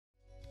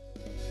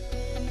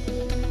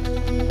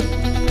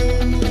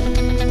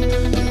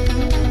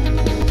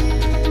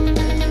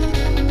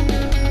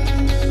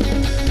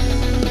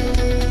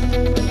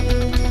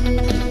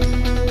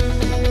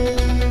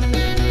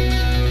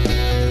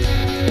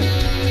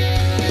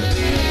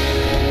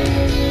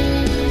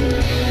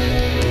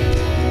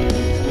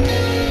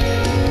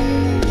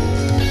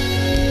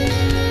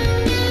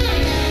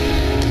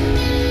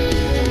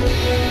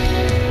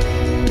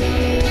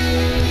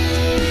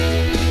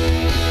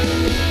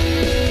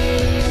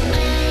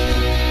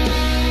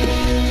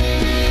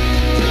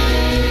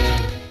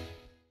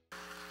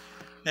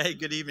Hey,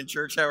 good evening,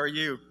 church. How are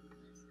you?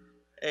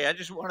 Hey, I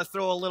just want to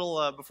throw a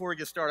little, before we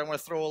get started, I want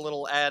to throw a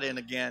little ad in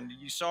again.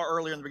 You saw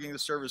earlier in the beginning of the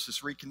service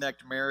this Reconnect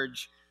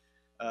Marriage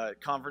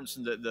conference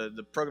and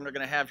the program they're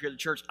going to have here at the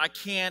church. I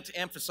can't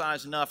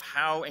emphasize enough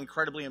how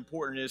incredibly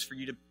important it is for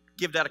you to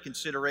give that a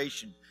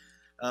consideration.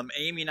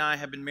 Amy and I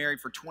have been married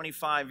for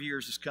 25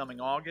 years this coming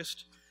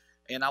August,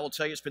 and I will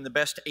tell you it's been the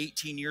best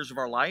 18 years of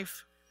our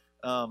life.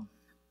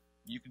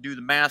 You can do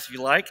the math if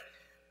you like.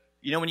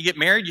 You know, when you get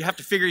married, you have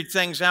to figure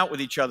things out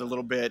with each other a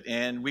little bit.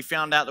 And we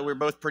found out that we were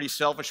both pretty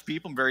selfish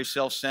people and very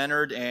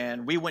self-centered.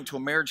 And we went to a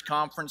marriage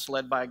conference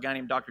led by a guy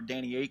named Dr.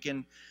 Danny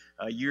Aiken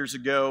years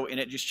ago, and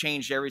it just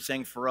changed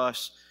everything for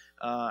us.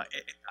 I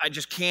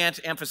just can't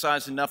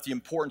emphasize enough the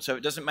importance of it.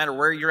 It doesn't matter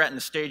where you're at in the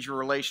stage of your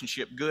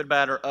relationship, good,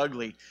 bad, or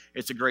ugly,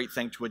 it's a great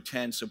thing to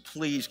attend. So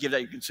please give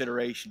that your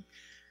consideration.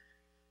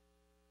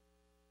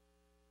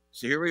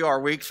 So here we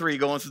are, week 3,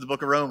 going through the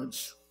book of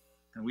Romans.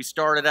 And we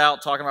started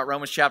out talking about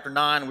Romans chapter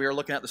 9. We were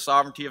looking at the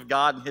sovereignty of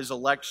God and his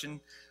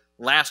election.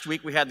 Last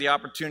week we had the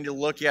opportunity to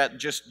look at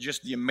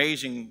just the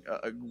amazing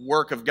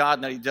work of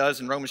God that he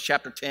does in Romans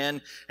chapter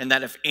 10, and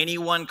that if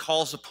anyone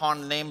calls upon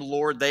the name of the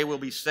Lord, they will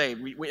be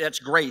saved. That's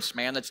grace,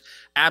 man. That's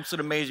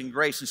absolute amazing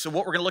grace. And so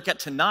what we're going to look at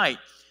tonight,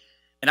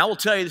 and I will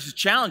tell you this is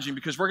challenging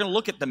because we're going to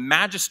look at the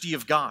majesty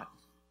of God.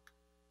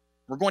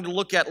 We're going to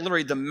look at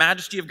literally the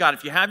majesty of God.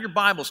 If you have your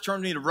Bibles, turn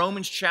with me to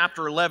Romans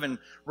chapter 11.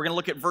 We're going to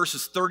look at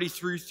verses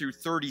 33 through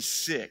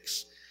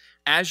 36.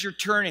 As you're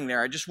turning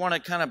there, I just want to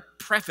kind of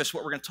preface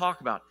what we're going to talk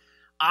about.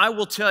 I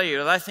will tell you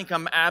that I think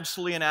I'm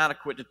absolutely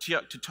inadequate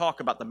to talk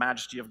about the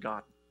majesty of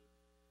God.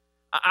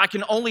 I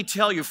can only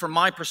tell you from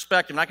my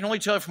perspective, and I can only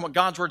tell you from what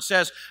God's Word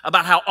says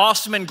about how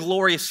awesome and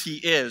glorious he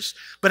is.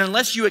 But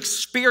unless you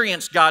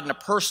experience God in a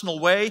personal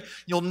way,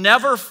 you'll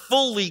never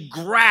fully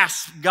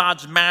grasp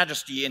God's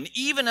majesty. And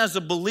even as a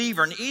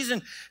believer, and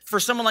even for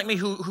someone like me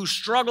who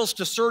struggles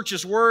to search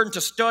his Word and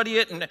to study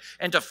it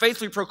and to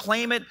faithfully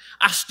proclaim it,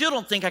 I still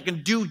don't think I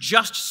can do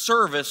just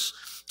service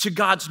to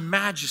God's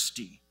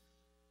majesty.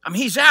 I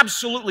mean, he's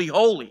absolutely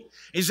holy.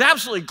 He's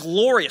absolutely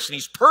glorious, and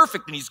he's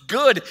perfect, and he's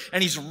good,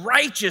 and he's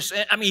righteous.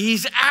 I mean,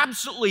 he's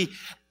absolutely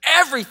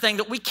everything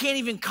that we can't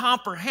even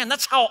comprehend.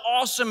 That's how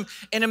awesome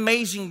and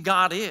amazing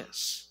God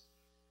is.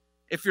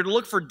 If you're to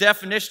look for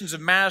definitions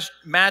of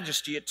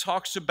majesty, it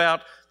talks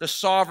about the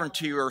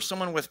sovereignty or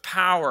someone with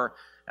power.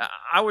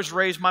 I was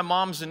raised, my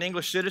mom's an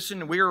English citizen,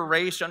 and we were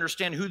raised to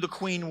understand who the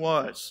Queen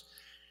was.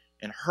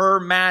 And Her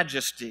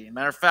Majesty.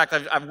 Matter of fact,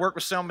 I've worked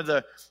with some of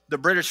the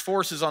British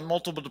forces on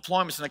multiple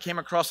deployments, and I came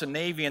across a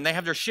Navy, and they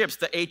have their ships,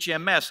 the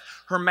HMS,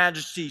 Her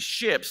Majesty's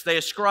ships. They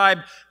ascribe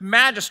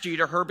majesty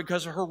to her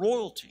because of her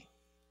royalty.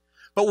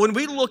 But when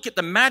we look at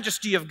the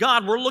majesty of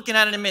God, we're looking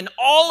at him in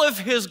all of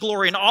his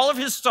glory and all of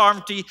his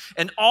sovereignty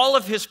and all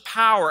of his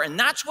power. And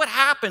that's what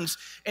happens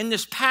in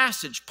this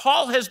passage.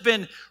 Paul has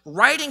been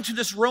writing to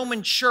this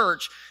Roman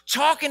church,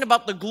 talking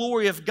about the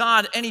glory of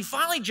God, and he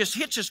finally just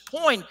hits his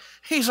point.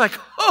 He's like,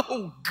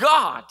 oh,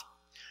 God,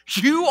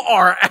 you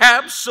are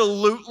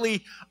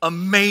absolutely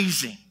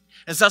amazing.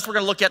 And so that's what we're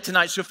going to look at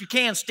tonight. So if you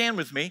can, stand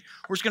with me.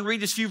 We're just going to read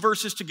these few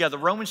verses together.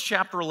 Romans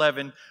chapter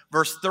 11,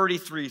 verse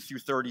 33 through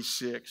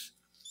 36.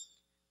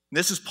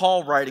 This is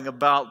Paul writing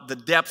about the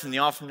depth and the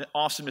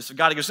awesomeness of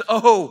God. He goes,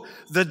 oh,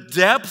 the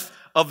depth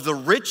of the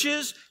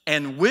riches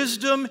and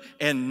wisdom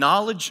and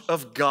knowledge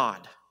of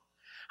God.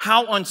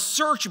 How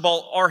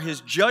unsearchable are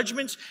his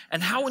judgments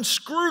and how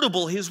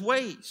inscrutable his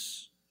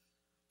ways.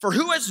 For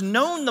who has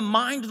known the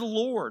mind of the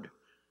Lord?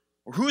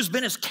 Or who has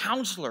been his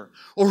counselor?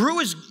 Or who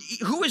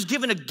has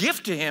given a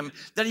gift to him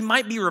that he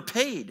might be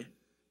repaid?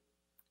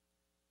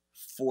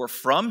 For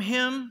from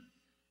him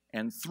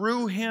and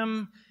through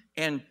him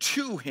and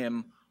to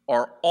him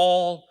are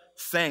all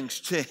things.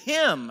 To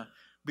him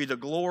be the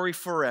glory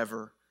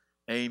forever.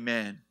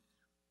 Amen.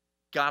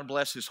 God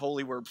bless his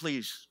holy word.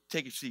 Please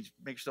take a seat.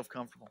 Make yourself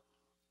comfortable.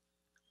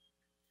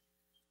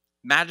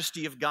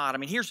 Majesty of God. I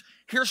mean,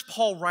 here's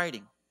Paul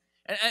writing.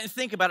 And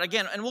think about it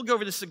again, and we'll go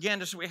over this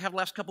again just so we have the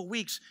last couple of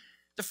weeks.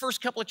 The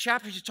first couple of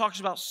chapters, he talks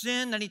about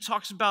sin, then he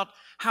talks about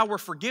how we're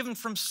forgiven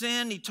from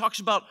sin. He talks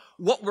about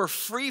what we're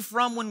free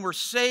from when we're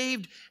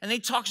saved. And then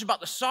he talks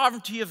about the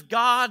sovereignty of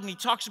God. And he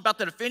talks about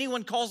that if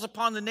anyone calls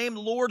upon the name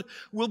of the Lord,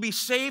 will be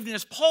saved. And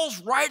as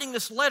Paul's writing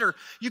this letter,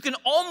 you can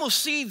almost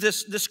see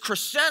this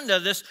crescendo,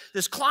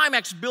 this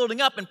climax building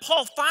up. And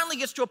Paul finally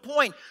gets to a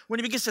point when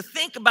he begins to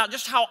think about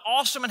just how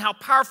awesome and how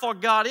powerful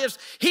God is.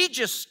 He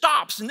just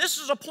stops. And this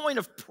is a point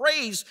of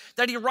praise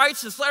that he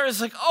writes this letter.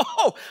 It's like,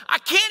 oh, I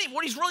can't even,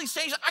 what he's really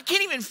saying is, I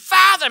can't even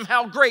fathom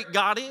how great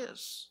God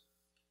is.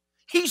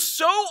 He's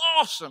so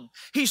awesome.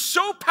 He's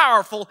so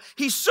powerful.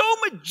 He's so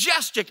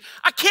majestic.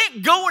 I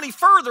can't go any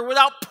further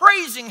without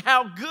praising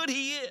how good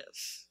he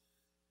is.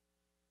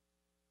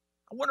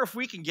 I wonder if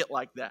we can get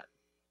like that.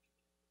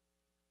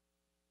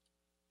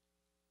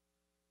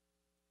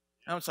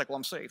 And it's like, well,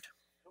 I'm saved.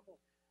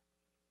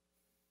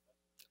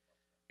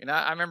 And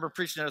I remember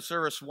preaching at a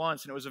service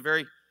once, and it was a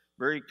very,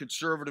 very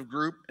conservative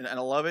group, and I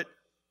love it.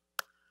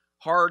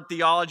 Hard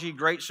theology,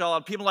 great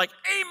solid. People are like,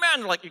 amen.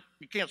 They're like,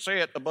 you can't say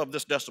it above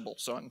this decibel,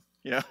 son.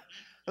 Yeah.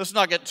 Let's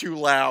not get too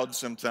loud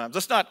sometimes.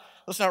 Let's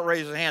not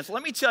raise our hands.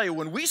 Let me tell you,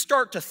 when we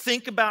start to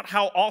think about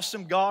how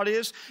awesome God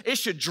is, it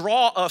should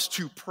draw us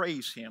to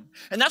praise Him.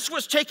 And that's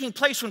what's taking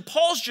place when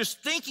Paul's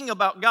just thinking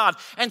about God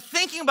and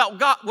thinking about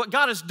God, what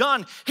God has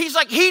done. He's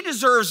like, He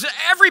deserves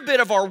every bit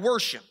of our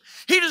worship.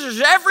 He deserves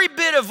every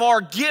bit of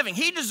our giving.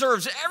 He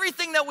deserves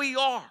everything that we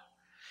are.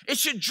 It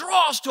should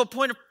draw us to a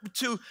point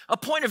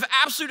of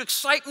absolute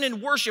excitement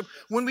and worship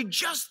when we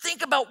just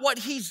think about what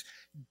He's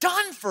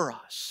done for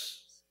us.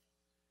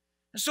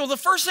 And so the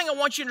first thing I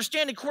want you to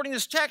understand, according to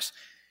this text,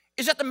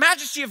 is that the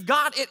majesty of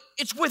God,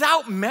 it's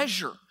without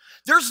measure.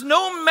 There's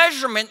no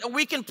measurement that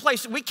we can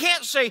place. We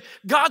can't say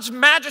God's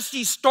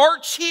majesty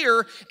starts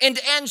here and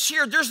ends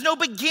here. There's no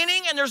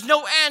beginning and there's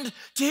no end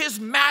to His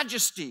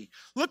majesty.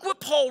 Look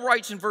what Paul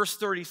writes in verse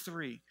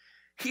 33.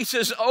 He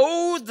says,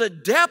 "Oh, the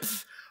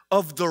depth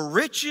of the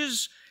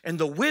riches and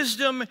the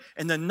wisdom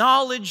and the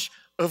knowledge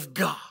of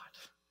God."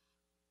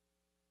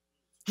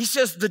 He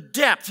says the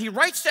depth. He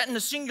writes that in the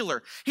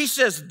singular. He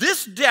says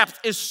this depth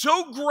is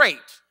so great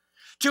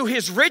to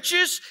His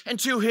riches and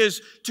to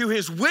his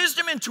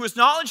wisdom and to His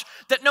knowledge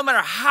that no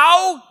matter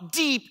how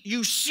deep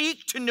you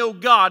seek to know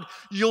God,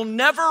 you'll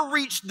never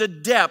reach the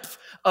depth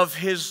of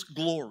His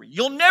glory.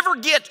 You'll never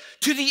get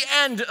to the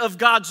end of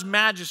God's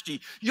majesty.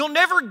 You'll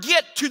never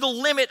get to the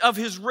limit of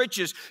His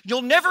riches.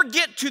 You'll never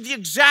get to the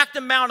exact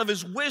amount of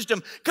His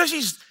wisdom because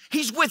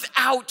He's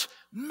without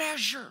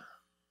measure.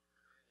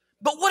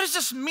 But what does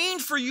this mean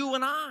for you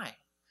and I?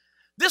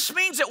 This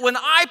means that when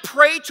I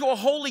pray to a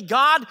holy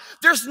God,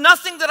 there's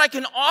nothing that I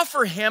can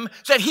offer Him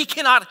that He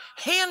cannot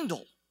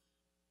handle.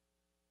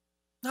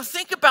 Now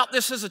think about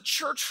this as a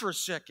church for a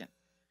second.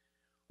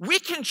 We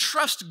can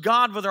trust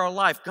God with our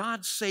life.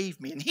 God saved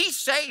me, and He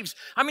saves.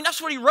 I mean,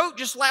 that's what He wrote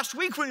just last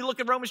week when you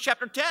look at Romans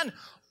chapter 10.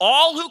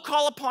 All who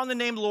call upon the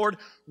name of the Lord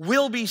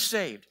will be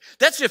saved.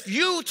 That's if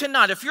you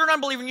tonight, if you're an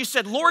unbeliever and you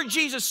said, Lord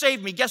Jesus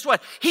saved me, guess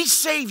what? He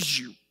saves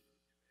you.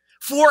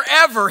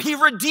 Forever. He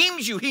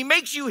redeems you. He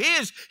makes you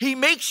His. He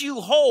makes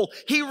you whole.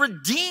 He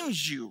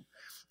redeems you.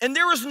 And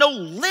there is no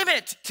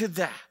limit to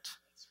that.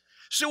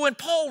 So when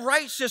Paul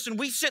writes this and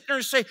we sit there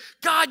and say,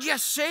 God,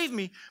 yes, save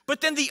me, but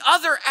then the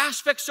other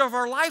aspects of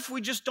our life, we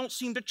just don't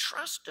seem to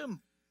trust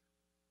Him.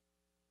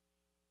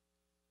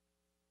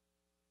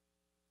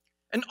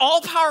 An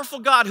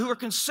all-powerful God who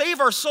can save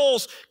our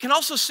souls can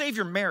also save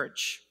your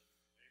marriage.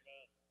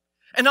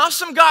 An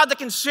awesome God that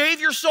can save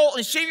your soul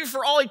and save you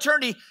for all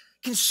eternity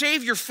can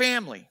save your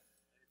family.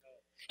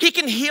 He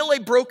can heal a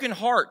broken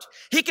heart.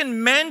 He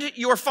can mend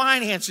your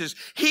finances.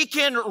 He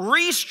can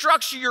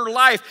restructure your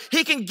life.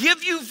 He can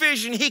give you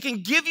vision. He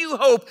can give you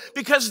hope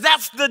because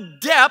that's the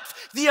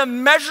depth, the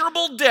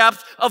immeasurable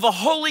depth of a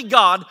holy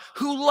God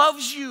who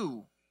loves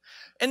you.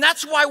 And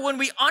that's why when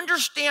we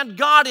understand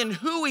God and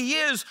who He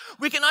is,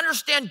 we can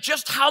understand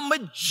just how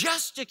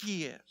majestic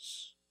He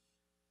is.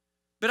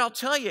 But I'll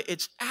tell you,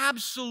 it's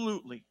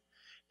absolutely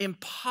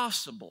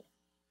impossible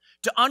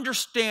to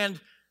understand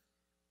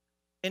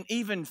and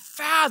even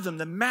fathom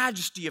the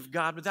majesty of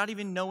God without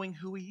even knowing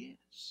who He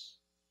is.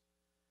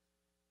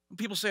 When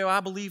people say, oh, I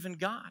believe in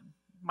God.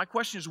 My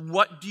question is,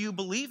 what do you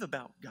believe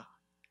about God?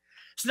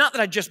 It's not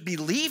that I just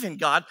believe in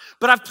God,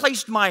 but I've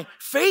placed my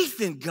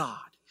faith in God.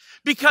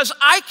 Because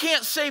I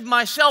can't save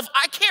myself.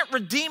 I can't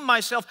redeem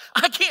myself.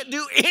 I can't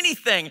do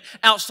anything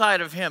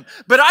outside of Him.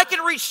 But I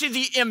can reach to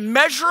the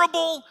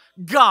immeasurable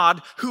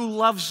God who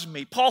loves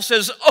me. Paul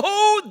says,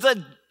 oh, the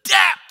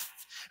depth.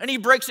 And he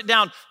breaks it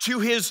down to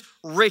His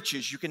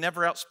riches. You can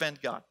never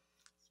outspend God.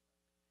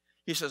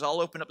 He says,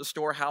 I'll open up the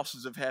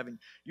storehouses of heaven.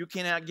 You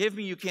can't outgive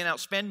me. You can't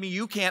outspend me.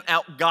 You can't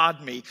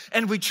outgod me.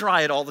 And we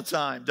try it all the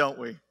time, don't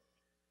we?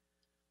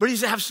 But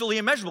He's absolutely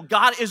immeasurable.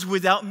 God is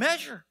without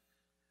measure.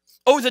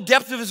 Oh, the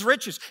depth of His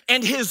riches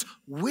and His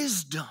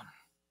wisdom.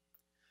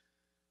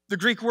 The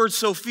Greek word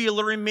Sophia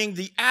literally means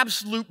the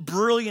absolute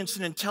brilliance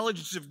and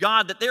intelligence of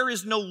God, that there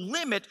is no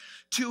limit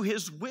to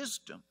His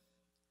wisdom.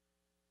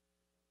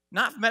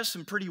 Now, I've met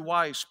some pretty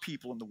wise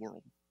people in the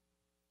world.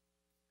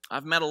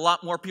 I've met a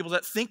lot more people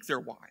that think they're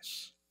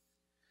wise.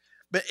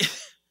 But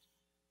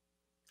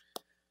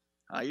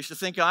I used to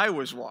think I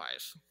was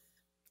wise.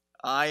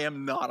 I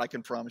am not, I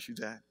can promise you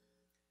that.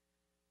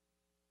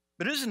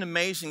 But isn't it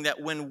amazing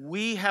that when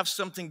we have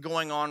something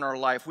going on in our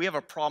life, we have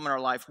a problem in our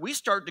life, we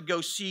start to go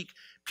seek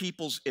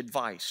people's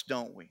advice,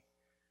 don't we?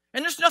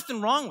 And there's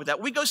nothing wrong with that.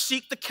 We go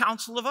seek the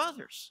counsel of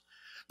others.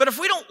 But if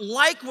we don't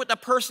like what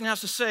that person has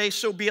to say,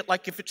 so be it,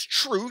 like if it's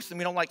truth and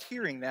we don't like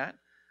hearing that,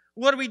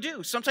 what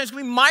do? Sometimes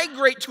we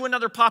migrate to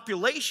another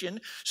population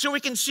so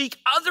we can seek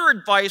other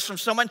advice from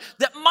someone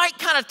that might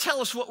kind of tell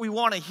us what we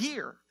want to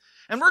hear.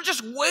 And we're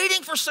just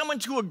waiting for someone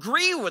to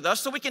agree with us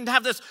so we can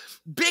have this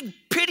big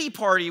pity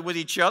party with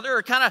each other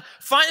or kind of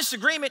find this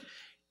agreement.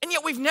 And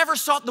yet we've never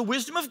sought the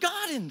wisdom of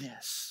God in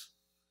this.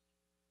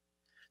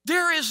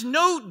 There is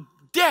no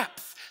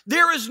depth.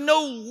 There is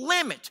no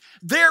limit.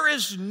 There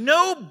is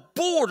no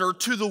border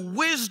to the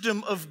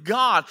wisdom of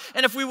God.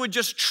 And if we would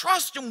just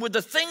trust Him with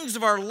the things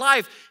of our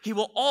life, He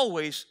will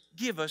always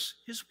give us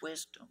His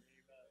wisdom.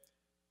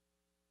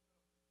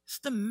 It's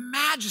the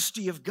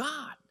majesty of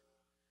God.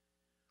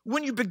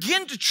 When you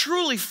begin to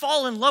truly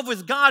fall in love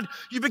with God,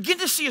 you begin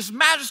to see His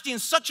majesty in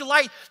such a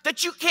light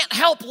that you can't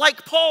help,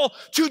 like Paul,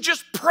 to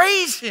just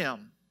praise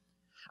Him.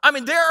 I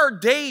mean, there are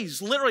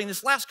days, literally, in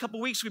this last couple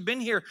of weeks we've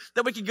been here,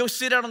 that we could go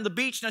sit out on the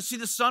beach and I see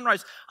the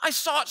sunrise. I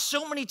saw it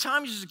so many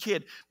times as a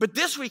kid, but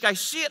this week I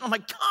see it and I'm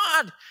like,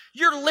 God,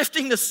 you're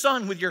lifting the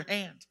sun with your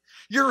hand.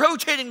 You're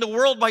rotating the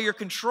world by your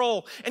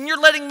control, and you're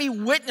letting me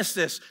witness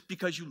this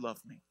because you love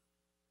me.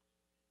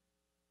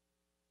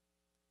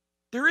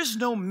 There is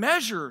no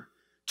measure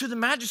to the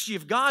majesty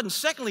of God, and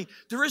secondly,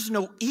 there is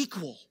no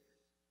equal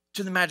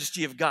to the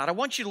majesty of God. I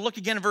want you to look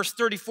again in verse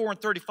 34 and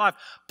 35.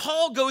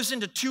 Paul goes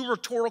into two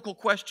rhetorical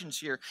questions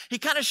here. He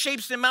kind of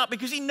shapes them out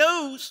because he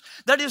knows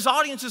that his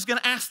audience is going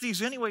to ask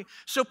these anyway.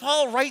 So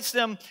Paul writes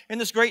them in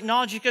this great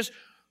knowledge. He goes,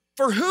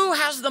 "For who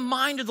has the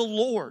mind of the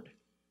Lord?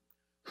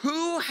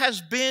 Who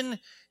has been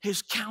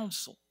His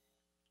counsel?"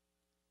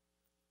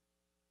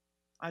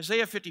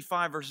 Isaiah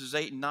 55 verses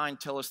 8 and 9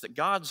 tell us that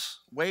God's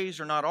ways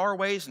are not our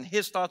ways and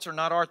His thoughts are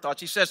not our thoughts.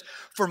 He says,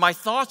 "For my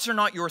thoughts are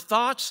not your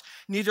thoughts,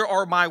 neither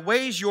are my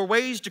ways your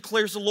ways,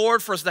 declares the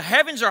Lord. For as the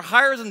heavens are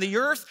higher than the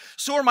earth,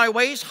 so are my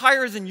ways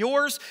higher than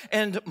yours,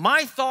 and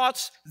my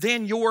thoughts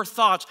than your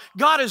thoughts."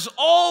 God is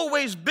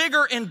always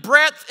bigger in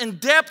breadth and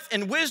depth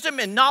and wisdom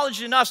and knowledge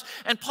than us.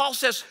 And Paul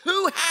says,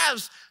 who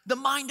has the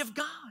mind of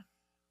God?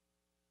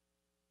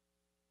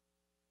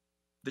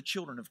 The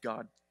children of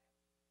God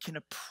can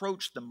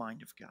approach the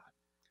mind of God.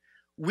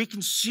 We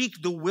can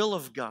seek the will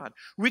of God.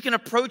 We can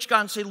approach God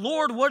and say,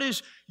 "Lord, what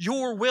is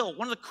your will?"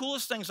 One of the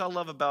coolest things I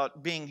love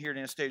about being here at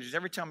Anastasia is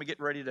every time we get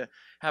ready to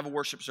have a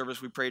worship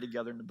service, we pray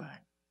together in the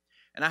back.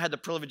 And I had the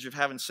privilege of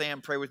having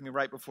Sam pray with me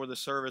right before the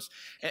service.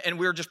 And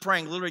we were just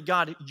praying, literally,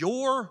 "God,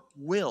 your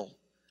will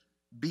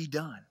be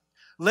done.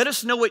 Let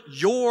us know what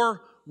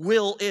your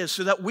will is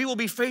so that we will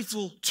be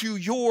faithful to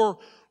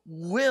your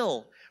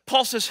will."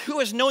 Paul says, who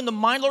has known the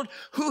mind, Lord?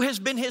 Who has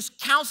been His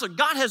counselor?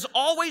 God has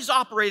always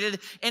operated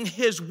in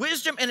His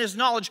wisdom and His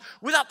knowledge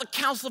without the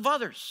counsel of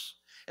others.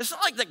 It's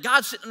not like that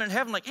God's sitting in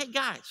heaven like, "Hey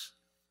guys,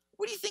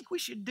 what do you think we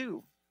should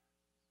do?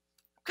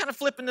 I'm kind of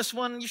flipping this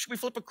one. Should we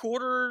flip a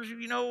quarter?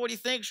 You know, what do you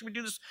think? Should we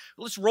do this?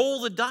 Let's roll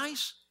the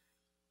dice."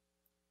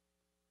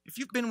 If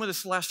you've been with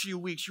us the last few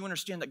weeks, you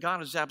understand that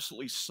God is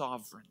absolutely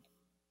sovereign.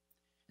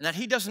 And that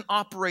He doesn't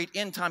operate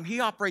in time. He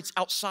operates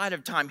outside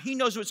of time. He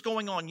knows what's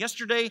going on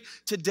yesterday,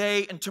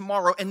 today, and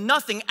tomorrow. And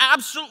nothing,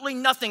 absolutely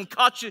nothing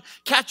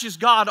catches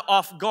God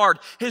off guard.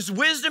 His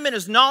wisdom and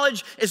His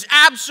knowledge is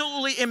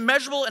absolutely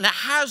immeasurable, and it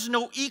has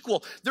no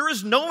equal. There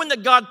is no one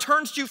that God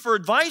turns to for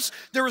advice.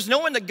 There is no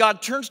one that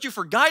God turns to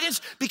for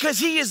guidance because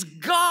He is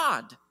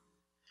God.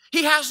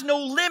 He has no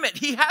limit.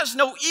 He has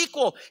no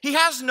equal. He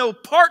has no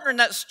partner in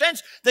that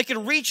sense that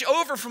can reach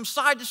over from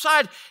side to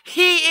side.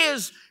 He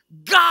is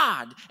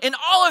God in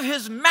all of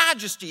His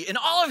majesty, in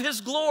all of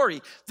His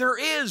glory. There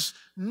is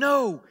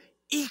no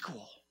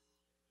equal.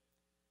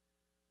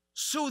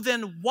 So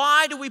then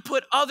why do we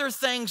put other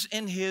things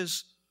in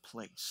His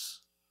place?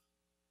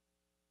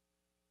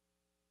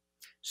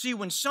 See,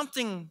 when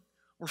something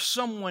or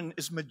someone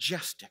is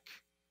majestic,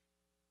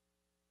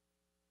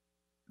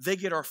 they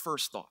get our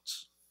first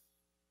thoughts.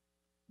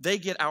 They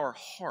get our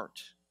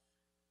heart.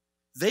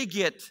 They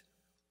get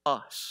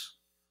us.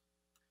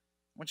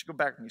 I want you to go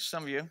back with me.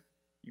 Some of you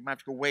might have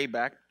to go way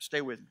back. Stay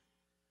with me.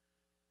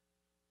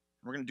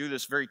 We're going to do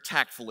this very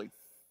tactfully.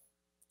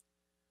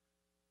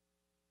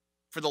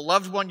 For the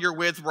loved one you're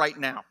with right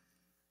now,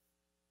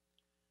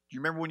 do you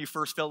remember when you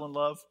first fell in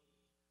love?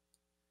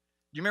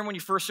 Do you remember when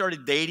you first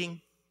started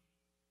dating?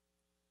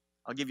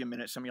 I'll give you a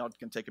minute. Some of y'all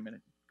can take a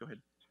minute. Go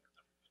ahead.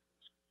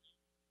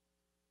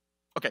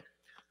 Okay.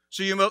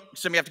 So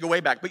some of you have to go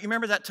way back. But you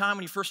remember that time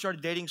when you first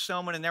started dating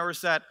someone and there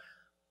was that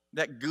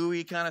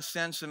gooey kind of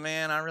sense of,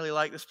 man, I really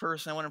like this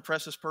person. I want to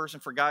impress this person.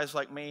 For guys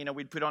like me,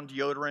 we'd put on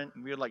deodorant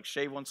and we would like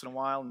shave once in a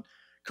while and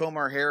comb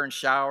our hair and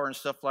shower and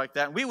stuff like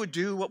that. And we would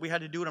do what we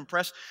had to do to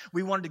impress.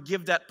 We wanted to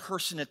give that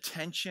person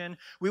attention.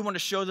 We wanted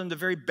to show them the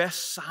very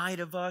best side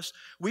of us.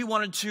 We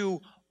wanted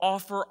to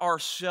offer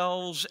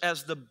ourselves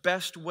as the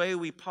best way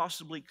we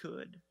possibly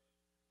could.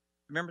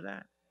 Remember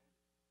that?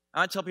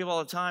 I tell people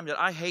all the time that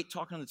I hate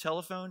talking on the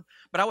telephone,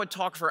 but I would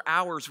talk for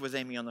hours with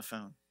Amy on the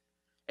phone.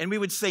 And we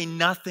would say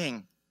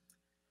nothing.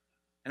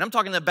 And I'm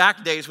talking the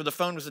back days where the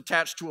phone was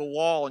attached to a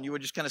wall and you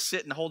would just kind of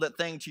sit and hold that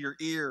thing to your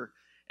ear.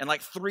 And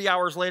like 3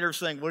 hours later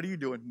saying, "What are you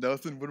doing?"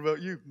 "Nothing." "What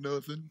about you?"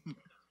 "Nothing."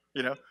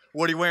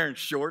 "What are you wearing?"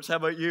 "Shorts." "How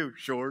about you?"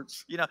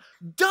 "Shorts."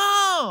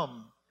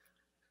 Dumb,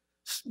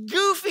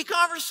 goofy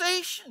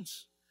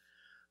conversations.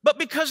 But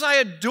because I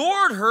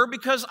adored her,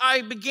 because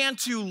I began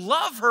to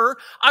love her,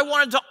 I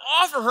wanted to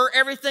offer her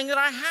everything that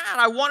I had.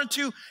 I wanted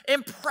to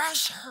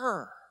impress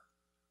her.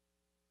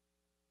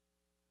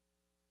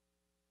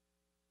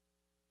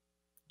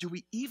 Do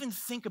we even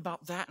think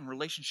about that in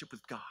relationship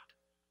with God?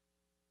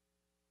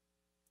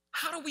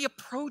 How do we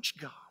approach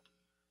God?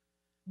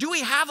 Do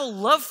we have a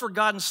love for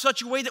God in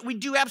such a way that we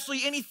do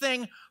absolutely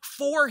anything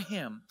for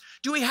Him?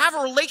 Do we have a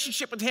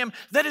relationship with Him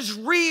that is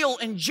real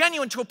and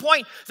genuine to a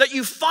point that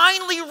you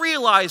finally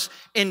realize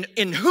in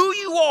who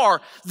you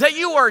are, that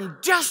you are in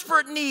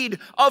desperate need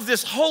of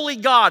this holy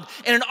God,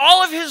 and in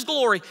all of His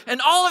glory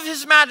and all of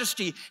His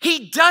majesty?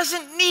 He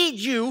doesn't need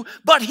you,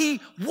 but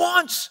He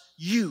wants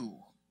you.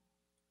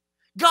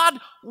 God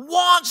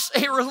wants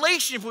a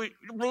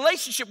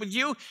relationship with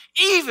you,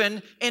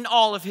 even in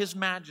all of His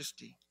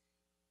majesty.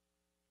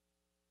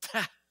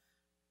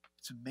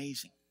 It's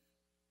amazing.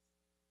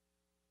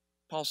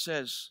 Paul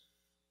says,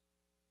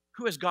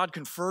 who has God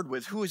conferred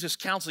with? Who is His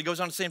counsel? He goes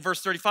on to say in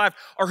verse 35,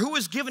 or who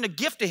has given a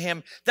gift to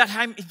him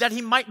that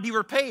he might be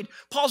repaid?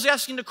 Paul's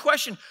asking the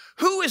question,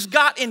 who is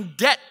God in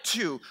debt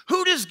to?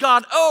 Who does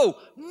God owe?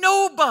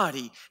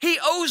 Nobody. He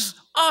owes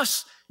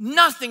us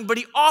nothing, but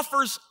He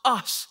offers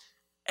us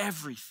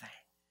everything.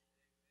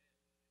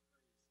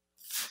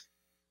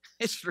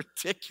 It's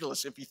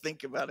ridiculous if you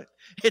think about it.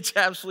 It's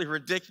absolutely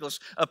ridiculous.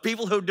 A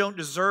people who don't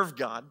deserve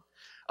God,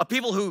 a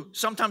people who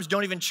sometimes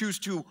don't even choose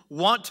to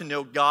want to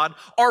know God,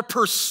 are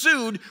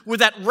pursued with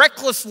that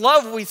reckless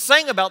love we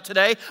sang about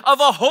today of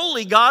a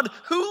holy God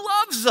who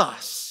loves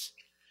us.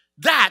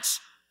 That's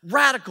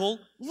radical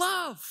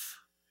love.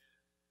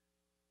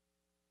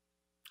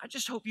 I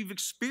just hope you've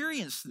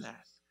experienced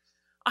that.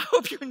 I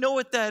hope you know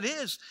what that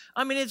is.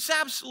 I mean, it's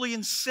absolutely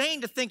insane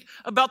to think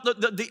about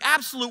the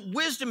absolute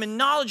wisdom and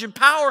knowledge and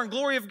power and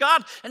glory of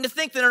God, and to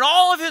think that in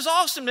all of His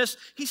awesomeness,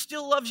 He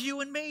still loves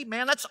you and me,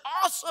 man. That's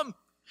awesome.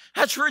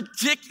 That's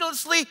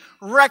ridiculously,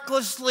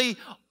 recklessly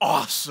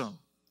awesome.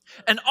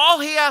 And all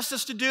He asks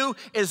us to do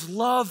is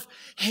love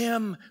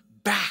Him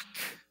back.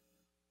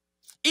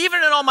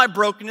 Even in all my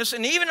brokenness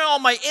and even in all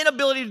my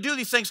inability to do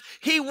these things,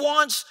 He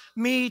wants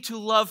me to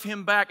love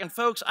Him back. And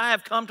folks, I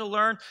have come to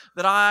learn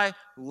that I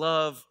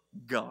love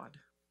God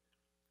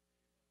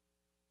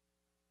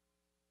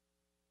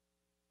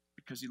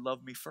because He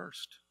loved me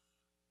first.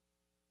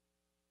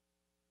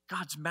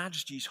 God's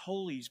majesty is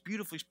holy, He's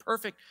beautiful, He's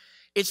perfect.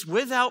 It's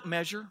without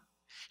measure.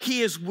 He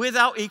is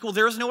without equal.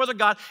 There is no other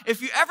God.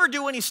 If you ever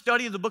do any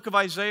study of the book of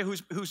Isaiah,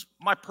 who's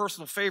my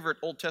personal favorite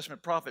Old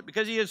Testament prophet,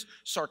 because he is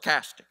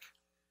sarcastic.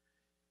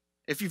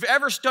 If you've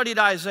ever studied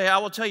Isaiah, I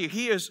will tell you,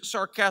 he is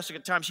sarcastic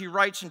at times. He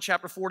writes in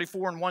chapter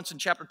 44 and once in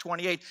chapter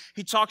 28,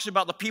 he talks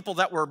about the people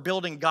that were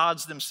building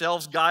gods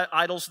themselves,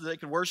 idols that they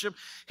could worship.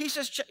 He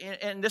says,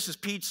 and this is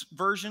Pete's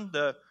version,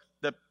 the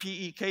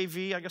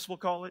PEKV, I guess we'll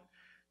call it,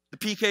 the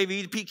PKV,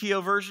 the Pete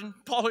Keough version.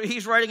 Paul,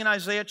 he's writing in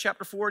Isaiah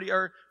chapter 40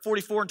 or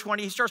 44 and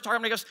 20. He starts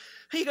talking,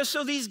 he goes,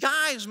 so these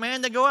guys,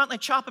 man, they go out and they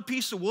chop a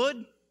piece of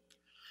wood,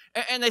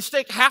 and they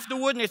take half the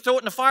wood and they throw it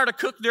in the fire to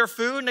cook their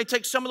food, and they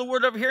take some of the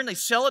wood over here and they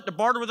sell it to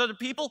barter with other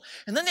people,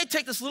 and then they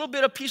take this little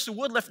bit of piece of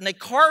wood left and they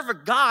carve a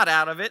god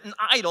out of it, an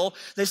idol.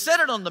 They set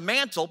it on the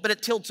mantle, but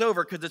it tilts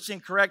over because it's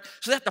incorrect,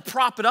 so they have to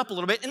prop it up a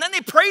little bit, and then they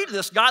pray to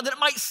this god that it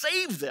might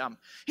save them.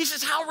 He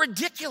says, how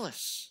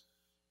ridiculous.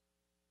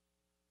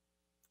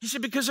 He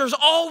said, because there's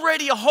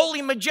already a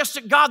holy,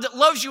 majestic God that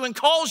loves you and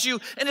calls you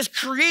and has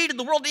created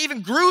the world,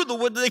 even grew the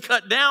wood that they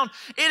cut down.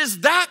 It is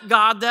that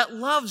God that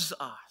loves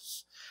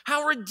us.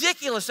 How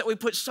ridiculous that we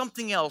put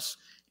something else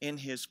in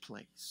His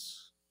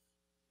place.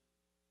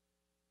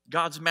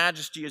 God's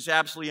majesty is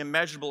absolutely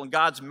immeasurable, and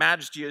God's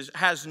majesty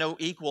has no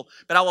equal.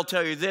 But I will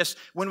tell you this,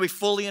 when we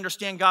fully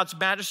understand God's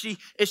majesty,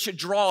 it should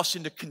draw us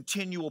into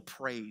continual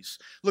praise.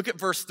 Look at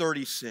verse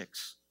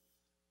 36.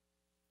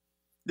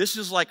 This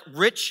is like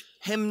rich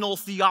hymnal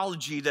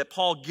theology that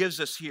Paul gives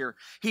us here.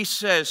 He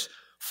says,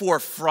 for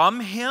from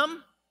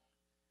Him,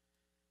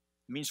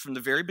 it means from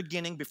the very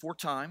beginning, before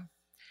time,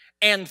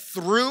 and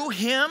through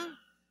Him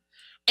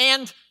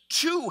and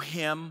to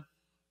Him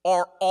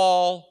are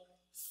all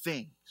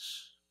things.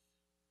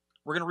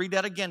 We're going to read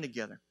that again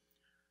together.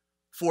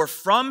 For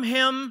from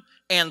Him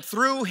and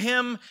through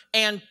Him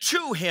and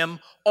to Him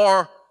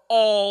are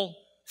all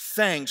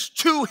things.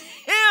 To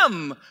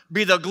Him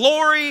be the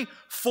glory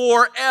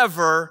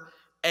forever.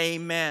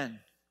 Amen.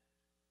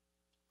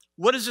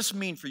 What does this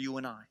mean for you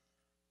and I?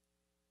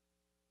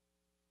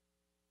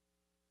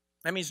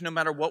 That means no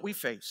matter what we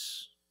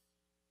face,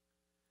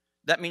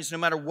 that means no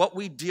matter what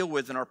we deal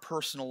with in our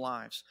personal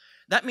lives,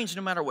 that means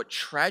no matter what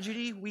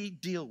tragedy we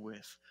deal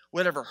with,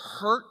 whatever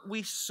hurt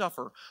we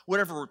suffer,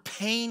 whatever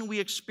pain we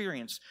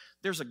experience,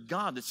 there's a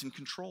God that's in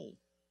control.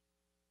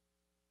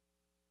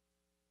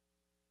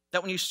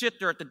 That when you sit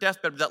there at the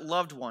deathbed of that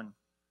loved one,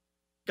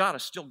 God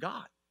is still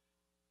God.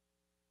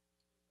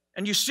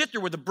 And you sit there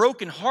with a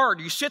broken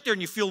heart, or you sit there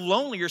and you feel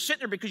lonely, you're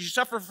sitting there because you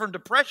suffer from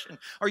depression,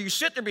 or you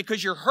sit there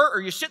because you're hurt,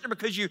 or you sit there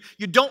because you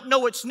don't know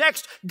what's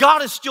next.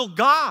 God is still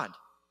God.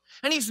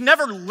 And He's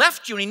never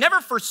left you, and He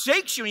never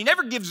forsakes you, and He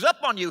never gives up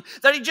on you.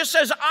 That He just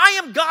says, I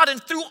am God,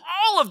 and through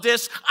all of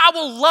this, I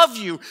will love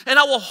you, and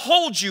I will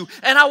hold you,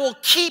 and I will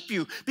keep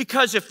you.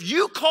 Because if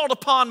you called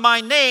upon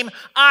my name,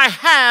 I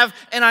have,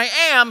 and I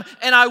am,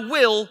 and I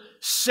will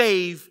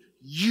save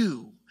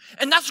you.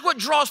 And that's what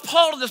draws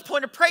Paul to this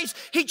point of praise.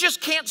 He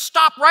just can't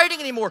stop writing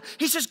anymore.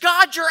 He says,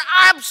 God, you're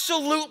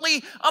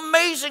absolutely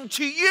amazing.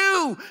 To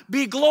you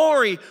be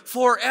glory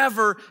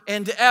forever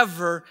and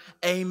ever.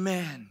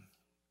 Amen.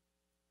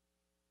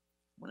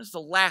 When is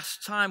the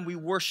last time we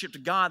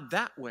worshiped God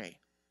that way?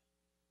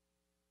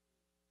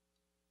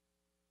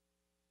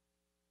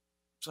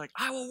 It's like,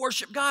 I will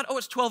worship God. Oh,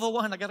 it's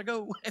 12:01. I got to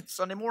go. It's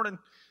Sunday morning.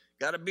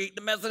 Got to beat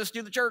the Methodists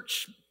to the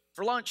church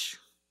for lunch.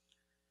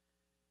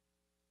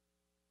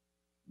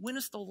 When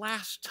is the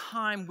last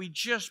time we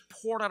just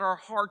poured out our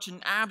hearts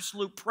in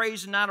absolute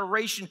praise and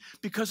adoration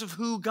because of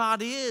who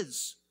God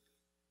is?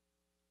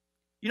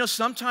 You know,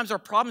 sometimes our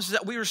problem is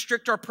that we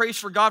restrict our praise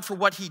for God for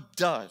what He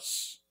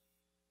does.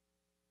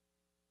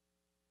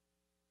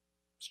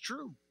 It's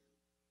true.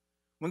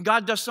 When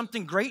God does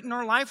something great in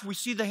our life, we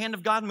see the hand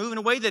of God moving in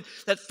a way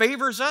that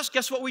favors us,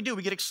 guess what we do?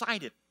 We get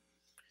excited.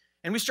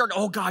 And we start,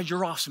 oh God,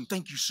 you're awesome.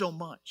 Thank you so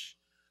much.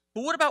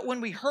 But what about when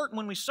we hurt and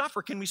when we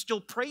suffer? Can we still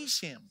praise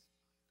Him?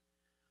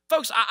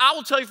 Folks, I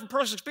will tell you from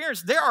personal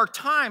experience, there are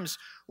times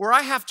where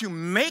I have to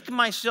make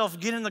myself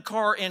get in the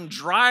car and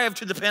drive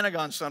to the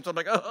Pentagon sometimes. I'm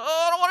like, oh,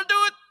 I don't want to do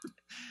it.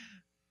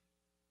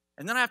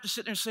 And then I have to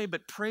sit there and say,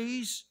 but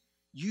praise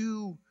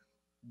you,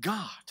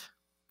 God,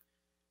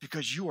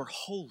 because you are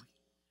holy,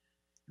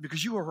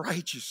 because you are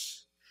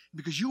righteous,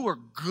 because you are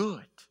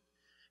good,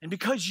 and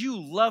because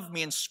you love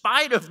me in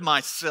spite of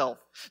myself,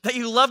 that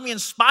you love me in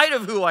spite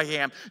of who I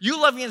am.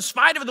 You love me in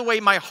spite of the way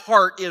my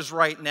heart is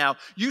right now.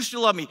 You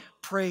still love me.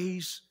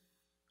 Praise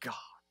God.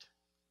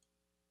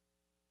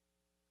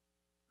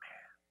 Man,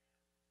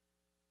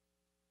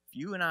 if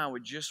you and I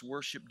would just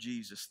worship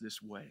Jesus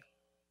this way,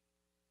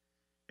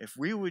 if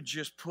we would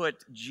just put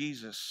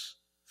Jesus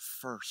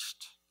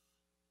first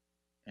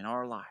in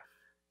our life,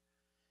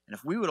 and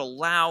if we would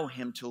allow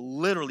Him to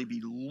literally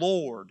be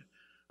Lord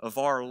of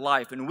our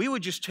life, and we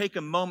would just take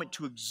a moment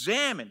to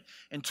examine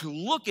and to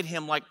look at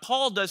Him like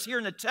Paul does here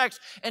in the text,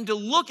 and to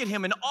look at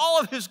Him in all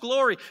of His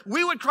glory,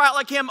 we would cry out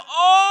like Him,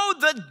 oh,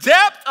 the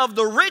depth of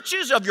the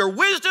riches of your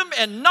wisdom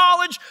and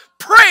knowledge.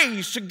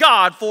 Praise to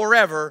God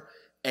forever.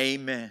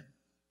 Amen.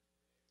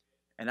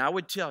 And I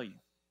would tell you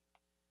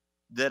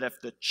that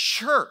if the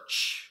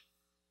church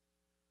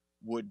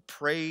would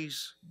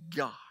praise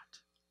God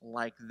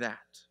like that,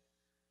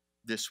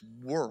 this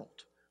world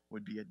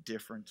would be a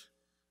different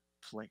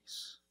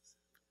place.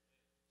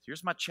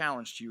 Here's my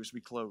challenge to you as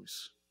we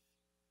close.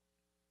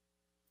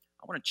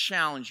 I want to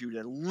challenge you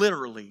to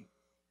literally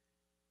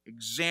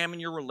examine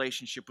your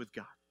relationship with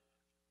God.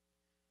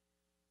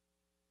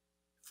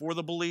 For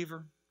the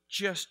believer,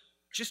 just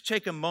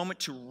take a moment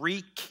to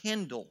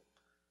rekindle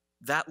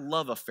that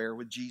love affair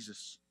with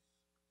Jesus.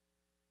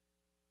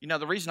 You know,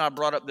 the reason I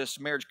brought up this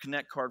Marriage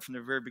Connect card from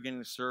the very beginning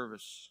of the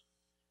service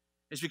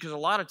is because a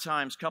lot of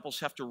times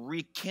couples have to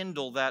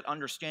rekindle that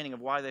understanding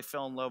of why they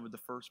fell in love in the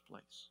first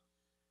place.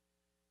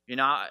 You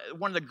know,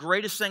 one of the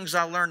greatest things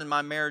I learned in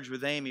my marriage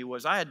with Amy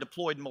was I had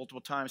deployed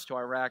multiple times to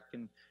Iraq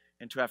and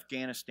to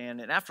Afghanistan.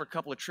 And after a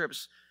couple of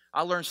trips,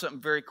 I learned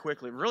something very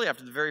quickly. Really,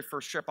 after the very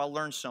first trip, I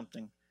learned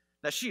something.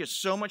 That she is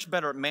so much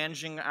better at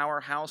managing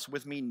our house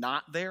with me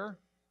not there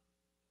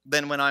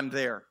than when I'm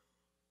there.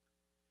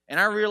 And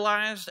I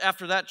realized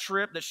after that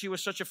trip that she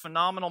was such a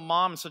phenomenal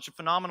mom and such a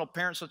phenomenal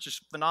parent, such a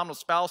phenomenal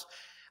spouse.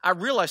 I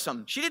realized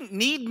something. She didn't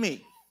need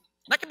me.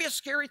 That can be a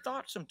scary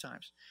thought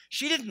sometimes.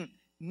 She didn't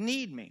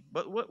need me.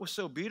 But what was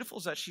so beautiful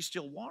is that she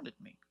still wanted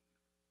me.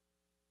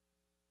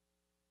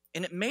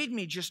 And it made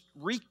me just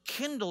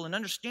rekindle an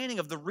understanding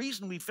of the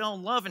reason we fell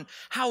in love and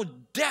how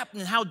depth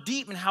and how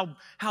deep and how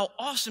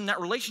awesome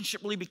that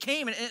relationship really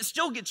became. And it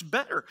still gets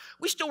better.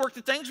 We still work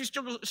through things. We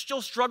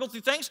still struggle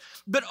through things.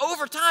 But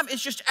over time,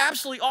 it's just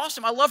absolutely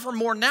awesome. I love her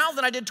more now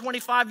than I did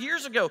 25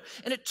 years ago.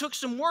 And it took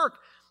some work.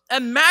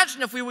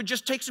 Imagine if we would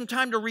just take some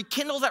time to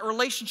rekindle that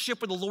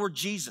relationship with the Lord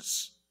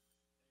Jesus.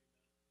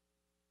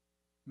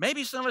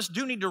 Maybe some of us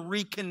do need to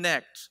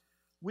reconnect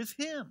with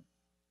Him.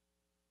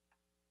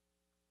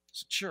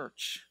 As a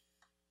church,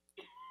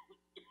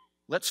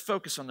 let's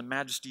focus on the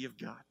majesty of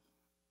God.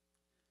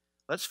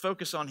 Let's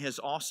focus on His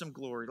awesome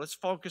glory. Let's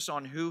focus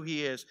on who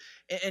He is.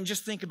 And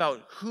just think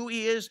about who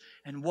He is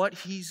and what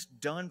He's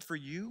done for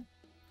you.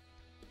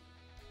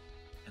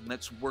 And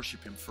let's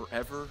worship Him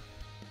forever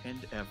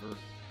and ever.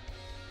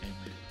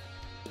 Amen.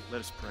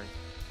 Let us pray.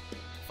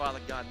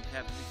 Father God in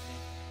heaven, we thank you.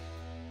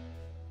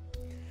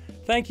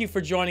 Thank you for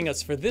joining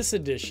us for this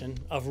edition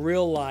of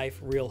Real Life,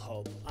 Real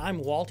Hope. I'm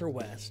Walter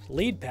West,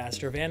 lead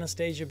pastor of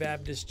Anastasia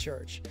Baptist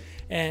Church.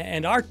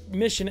 And our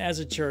mission as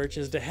a church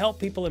is to help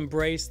people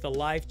embrace the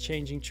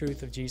life-changing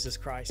truth of Jesus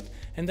Christ.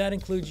 And that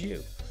includes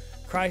you.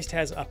 Christ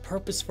has a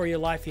purpose for your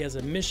life. He has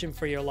a mission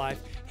for your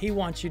life. He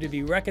wants you to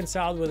be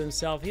reconciled with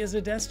Himself. He has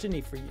a destiny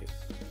for you.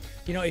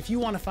 You know, if you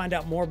want to find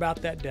out more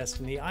about that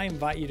destiny, I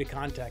invite you to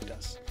contact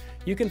us.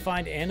 You can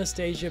find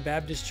Anastasia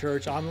Baptist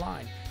Church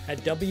online at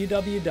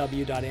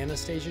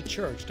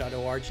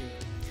www.anastasiachurch.org.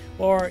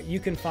 Or you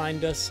can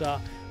find us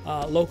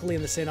locally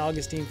in the St.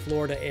 Augustine,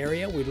 Florida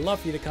area. We'd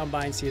love for you to come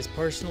by and see us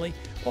personally,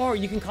 or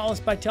you can call us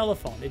by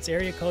telephone. It's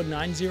area code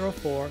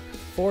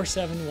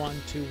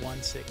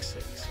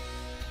 904-471-2166.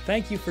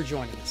 Thank you for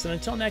joining us, and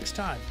until next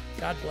time,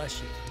 God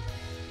bless you.